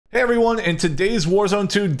Hey everyone, in today's Warzone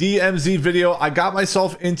 2 DMZ video, I got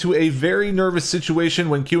myself into a very nervous situation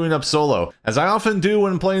when queuing up solo. As I often do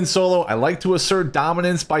when playing solo, I like to assert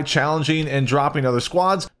dominance by challenging and dropping other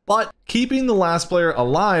squads, but keeping the last player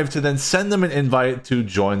alive to then send them an invite to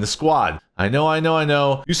join the squad. I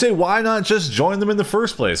know. You say, why not just join them in the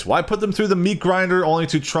first place? Why put them through the meat grinder only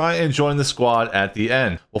to try and join the squad at the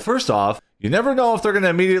end? Well, first off, you never know if they're going to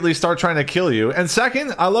immediately start trying to kill you. And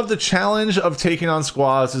second, I love the challenge of taking on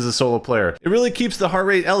squads as a solo player. It really keeps the heart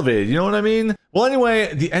rate elevated, you know what I mean? Well,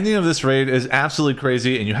 anyway, the ending of this raid is absolutely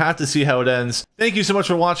crazy and you have to see how it ends. Thank you so much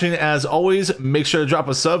for watching. As always, make sure to drop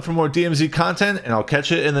a sub for more DMZ content and I'll catch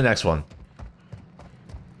you in the next one.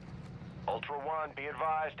 Ultra One, be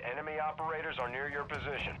advised, enemy operators are near your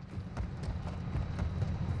position.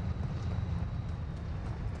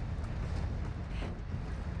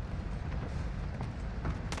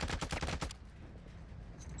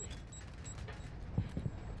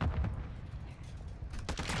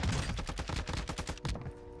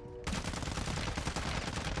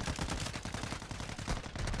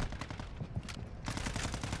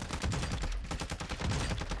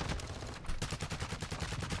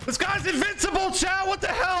 This guy's invincible, chat! What the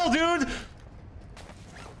hell, dude?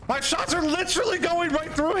 My shots are literally going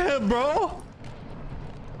right through him, bro!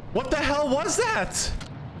 What the hell was that?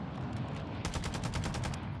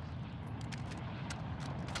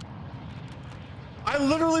 I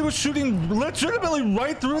literally was shooting legitimately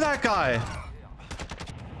right through that guy.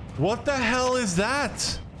 What the hell is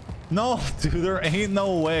that? No, dude, there ain't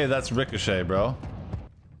no way that's Ricochet, bro.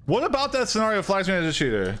 What about that scenario flags me as a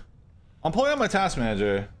cheater? I'm pulling up my task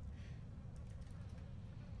manager.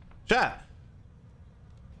 Chat.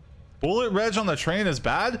 Bullet reg on the train is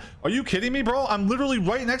bad? Are you kidding me, bro? I'm literally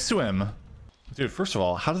right next to him. Dude, first of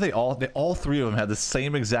all, how do they all three of them had the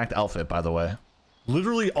same exact outfit, by the way?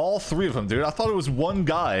 Literally all three of them, dude. I thought it was one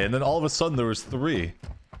guy, and then all of a sudden there was three.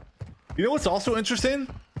 You know what's also interesting?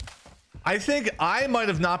 I think I might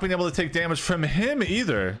have not been able to take damage from him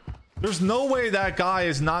either. There's no way that guy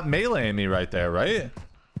is not meleeing me right there, right?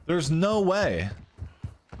 There's no way.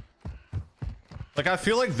 Like, I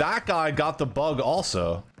feel like that guy got the bug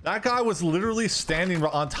also. That guy was literally standing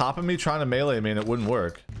on top of me trying to melee me and it wouldn't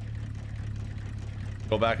work.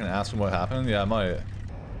 Go back and ask him what happened? Yeah, I might.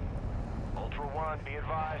 Ultra One, be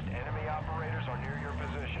advised, enemy operators are near your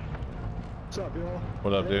position. What's up, y'all?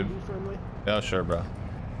 What up, dude? Yeah, sure, bro.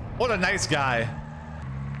 What a nice guy.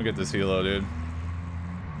 Look at this helo, dude.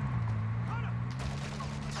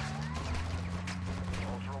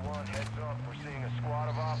 Squad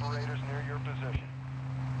of operators near your position.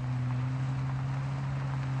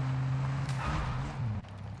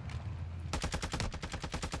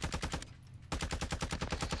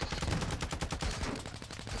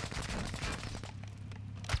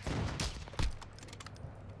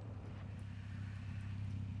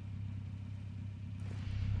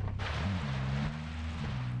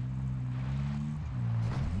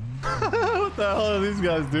 What the hell are these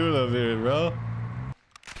guys doing up here, bro?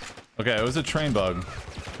 Okay, it was a train bug.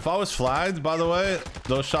 If I was flagged, by the way,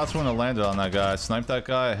 those shots wouldn't have landed on that guy. I sniped that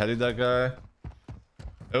guy, I headed that guy.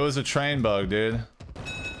 It was a train bug, dude.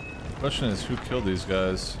 Question is, who killed these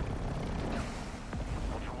guys?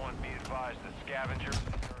 Ultra One, be advised, the scavengers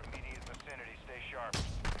in your immediate vicinity. Stay sharp.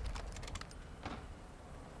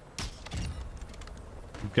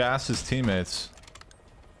 Gas his teammates.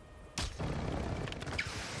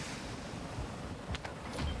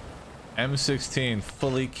 M16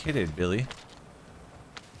 fully kitted, Billy.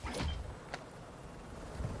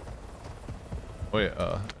 Wait,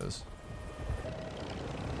 is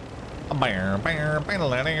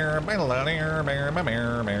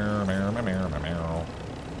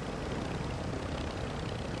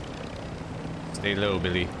stay low,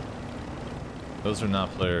 Billy. Those are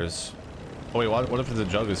not players. Oh wait, what if the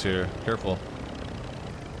jug is here? Careful.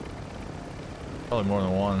 Probably more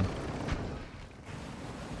than one.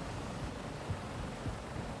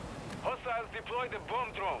 Hostiles deploy the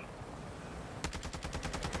bomb drone.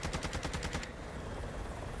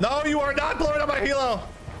 No, you are not blowing up my helo!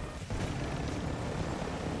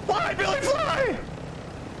 Fly, Billy, fly!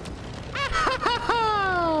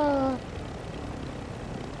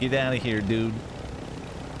 Get out of here, dude.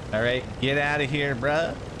 Alright, get out of here,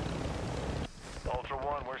 bruh. Ultra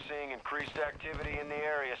One, we're seeing increased activity in the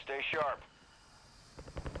area. Stay sharp.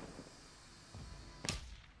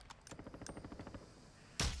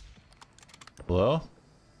 Hello?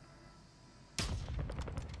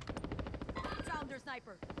 Sounder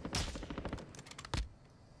sniper.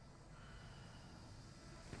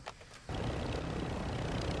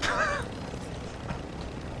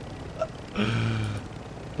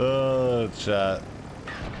 Oh, chat.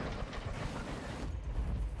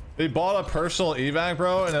 They bought a personal evac,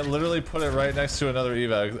 bro, and it literally put it right next to another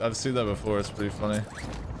evac. I've seen that before. It's pretty funny.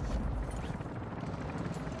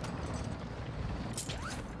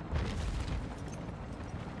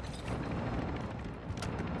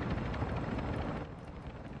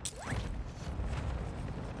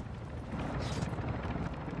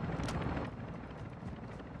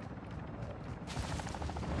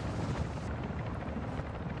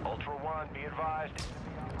 Ultra One, be advised.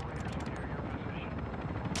 Operators near your position.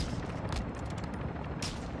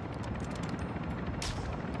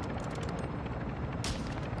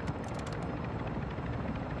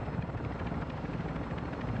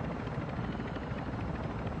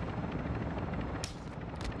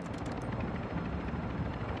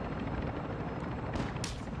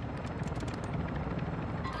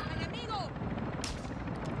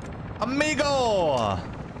 Amigo!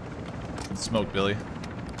 Smoke, Billy.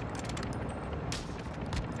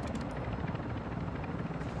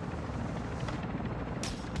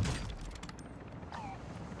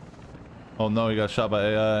 Oh no, he got shot by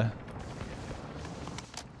AI.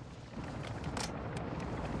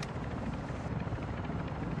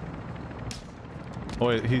 Oh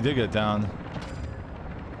wait, he did get down.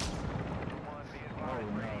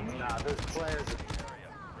 Nah, those players.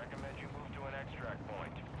 Recommend you move to an extract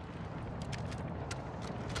point.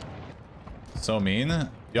 So mean.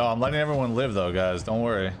 Yo, I'm letting everyone live though, guys. Don't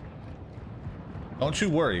worry. Don't you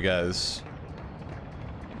worry, guys.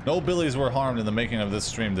 No Billies were harmed in the making of this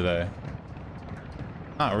stream today.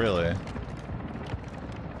 Not really.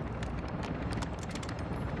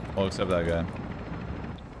 Well, except that guy.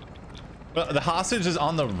 But the hostage is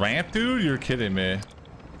on the ramp, dude? You're kidding me.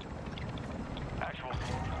 Actual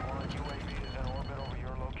Ultra One, UAV is in orbit over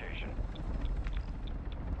your location.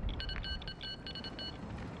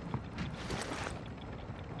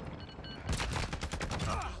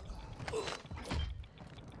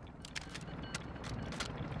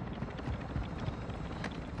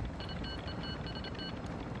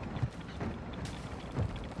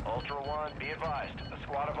 Ultra One, be advised. A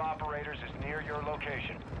squad of operators is near your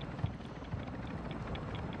location.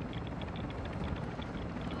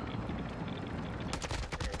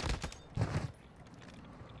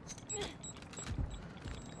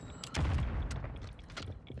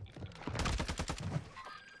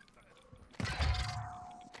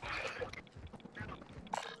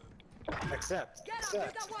 Accept. Get up, we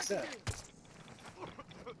Accept. got work to Accept.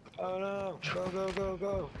 Oh no. Go, go, go,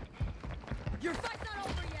 go. do. Your fight's not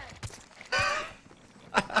over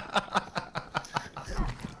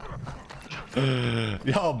yet.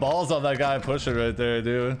 Yo, balls on that guy pushing right there,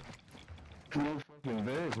 dude. No fucking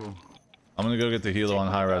vehicle. I'm gonna go get the helo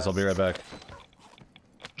on high res. I'll be right back.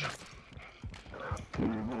 You're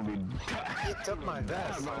gonna be He took my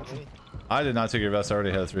vest, homie. I did not take your vest. I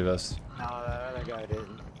already had 3 vests. No, that other guy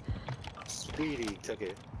didn't. Speedy took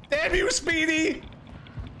it. Damn you, Speedy!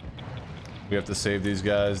 We have to save these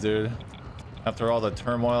guys, dude. After all the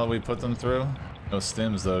turmoil we put them through. No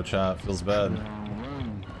stims though, chat. Feels bad.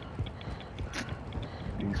 run.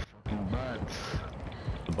 These fucking butts.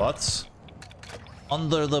 The Butts?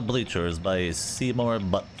 Under the Bleachers by Seymour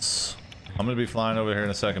Butts. I'm gonna be flying over here in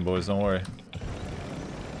a second, boys. Don't worry.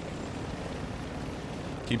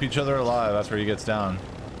 Keep each other alive after he gets down.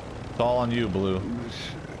 It's all on you, Blue.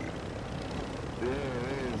 Yeah, it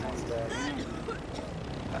is.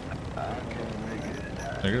 I can't make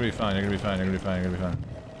it. You're gonna be fine. You're gonna be fine. You're gonna be fine. You're gonna be fine.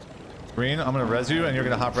 Green, I'm gonna res you, and you're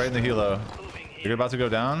gonna hop right in the helo. You're about to go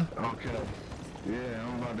down. Okay. Yeah,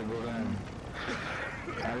 I'm about to go down.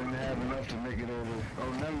 I didn't have enough to make it over. Oh,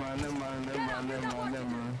 never mind, never mind, never mind, never mind, never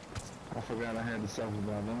mind. I forgot I had to self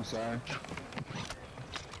about it. I'm sorry.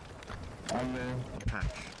 I'm in. Pack.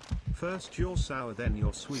 First you're sour, then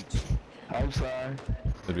you're sweet. I'm sorry.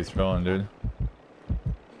 Could be throwing, dude.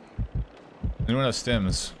 Anyone have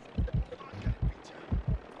stims?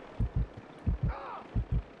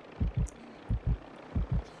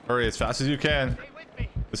 Hurry as fast as you can.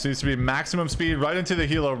 This needs to be maximum speed right into the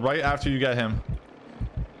helo right after you get him.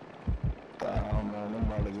 Oh, man, I'm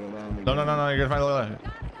about to go down. No, no, no, no, you're gonna find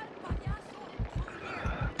the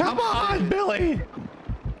Come on, Billy!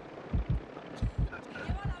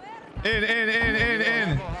 In.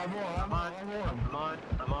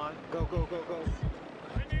 I'm on. Go, go, go, go.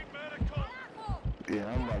 Yeah,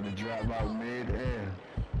 I'm about to drop out mid-air.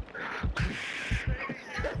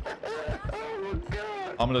 Oh my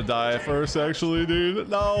god. I'm gonna die first, actually, dude.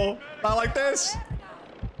 No, not like this.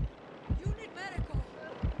 You need medical.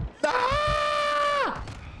 Ah!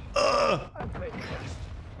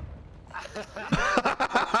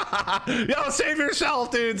 Yo, save yourself,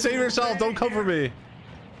 dude. Save yourself. Don't cover me.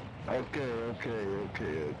 Okay.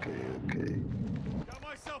 Got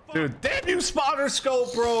myself Dude, damn you, spotter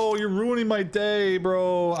scope, bro! You're ruining my day,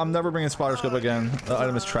 bro. I'm never bringing spotter scope again. The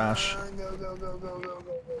item is trash. Go, go, go, go, go, go,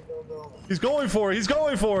 go, go. He's going for it. He's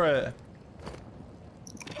going for it.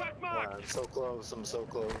 Wow, I'm so close. I'm so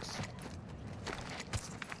close.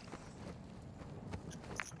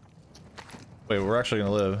 Wait, we're actually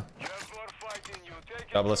gonna live.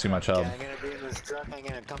 God bless you, my child. Yeah, I'm gonna be in this truck. I'm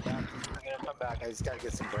gonna come back. I just gotta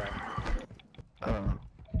get some breath.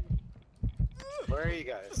 Where are you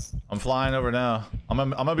guys? I'm flying over now. I'm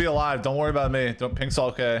gonna be alive. Don't worry about me. Don't. Pink's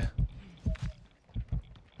okay.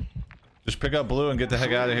 Just pick up blue and get the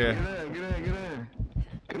heck out of here. Get in, get in, get in.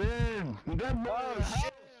 Get in. That boy. Oh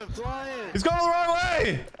shit! I'm flying. He's going the wrong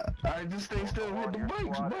way. I just stay still with the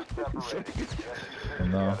brakes, bro.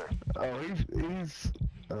 No. Oh, he's.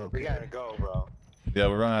 We Okay. gotta go, bro. Yeah,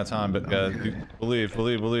 we're running out of time, but believe.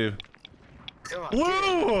 Come on.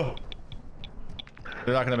 Blue!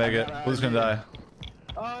 They're not gonna make it. Blue's gonna die.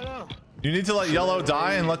 Oh no! You need to let yellow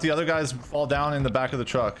die and let the other guys fall down in the back of the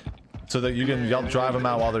truck, so that you can drive them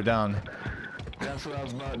out while they're down. That's what I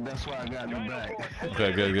was about. That's why I got in the back.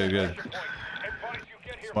 Okay, good.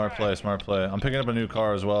 Smart play. I'm picking up a new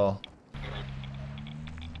car as well.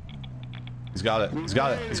 He's got it. He's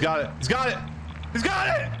got it. He's got it. He's got it. He's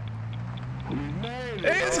got it. We made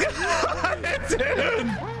it. He's got it,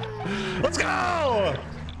 dude. Let's go.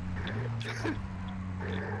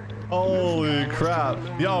 Holy crap.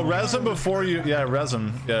 Yo, res him before you... Yeah, res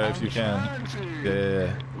him. Yeah, if you can.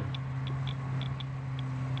 Yeah.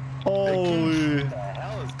 Holy... What the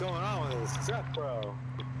hell is going on with this truck, bro?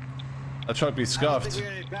 That truck be I don't scuffed. think we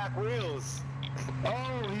got any back wheels. Oh,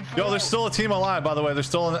 he Yo, fell. there's still a team alive, by the way. There's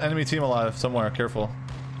still an enemy team alive somewhere. Careful.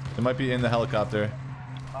 It might be in the helicopter.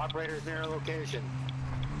 Operators near our location.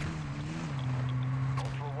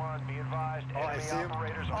 Ultra One, be advised. Oh, I enemy see him.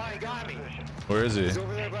 operators Oh, on he got me. position. Where is he? He's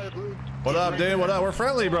over there by the blue. What up, dude? What up? We're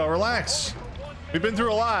friendly, bro. Relax. We've been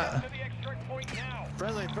through a lot.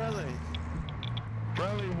 Friendly. Friendly,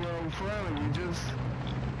 bro. Friendly. We just.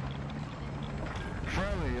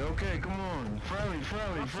 Friendly. Okay, come on. Friendly.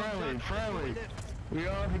 We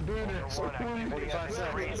all can do this. Ultra One, activity on the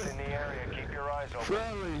streets in the area. Keep your eyes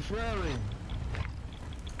open. Friendly.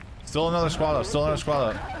 Still another squad up.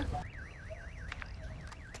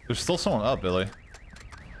 There's still someone up, Billy.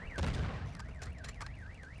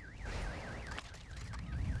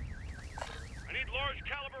 I need large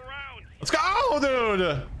caliber rounds. Let's go,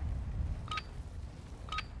 dude!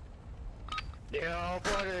 Yo,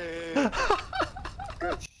 buddy.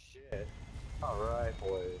 Good shit. Alright,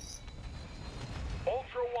 boys.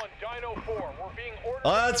 Ultra One, Dino 4, we're being ordered.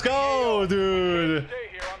 Let's go, dude! Stay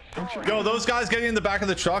here, I'm sorry. Yo, those guys getting in the back of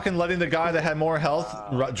the truck and letting the guy that had more health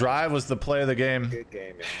drive was the play of the game. Good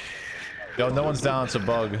game, man. Yo, no one's down. It's a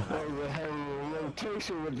bug.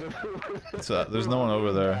 There's no one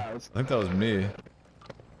over there. I think that was me.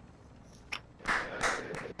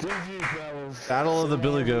 GG, fellas. Battle of the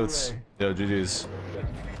Billy Goats. Yo, GG's.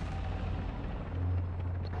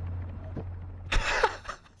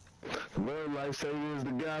 Real lifesaver is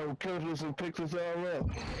the guy who kills us and picks us all up.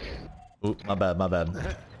 Oop, my bad.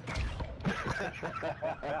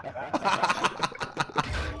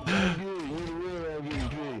 You the real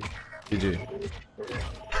MVP. GG.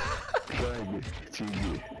 Thank you.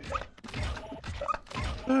 GG.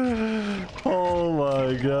 Oh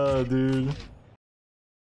my god, dude.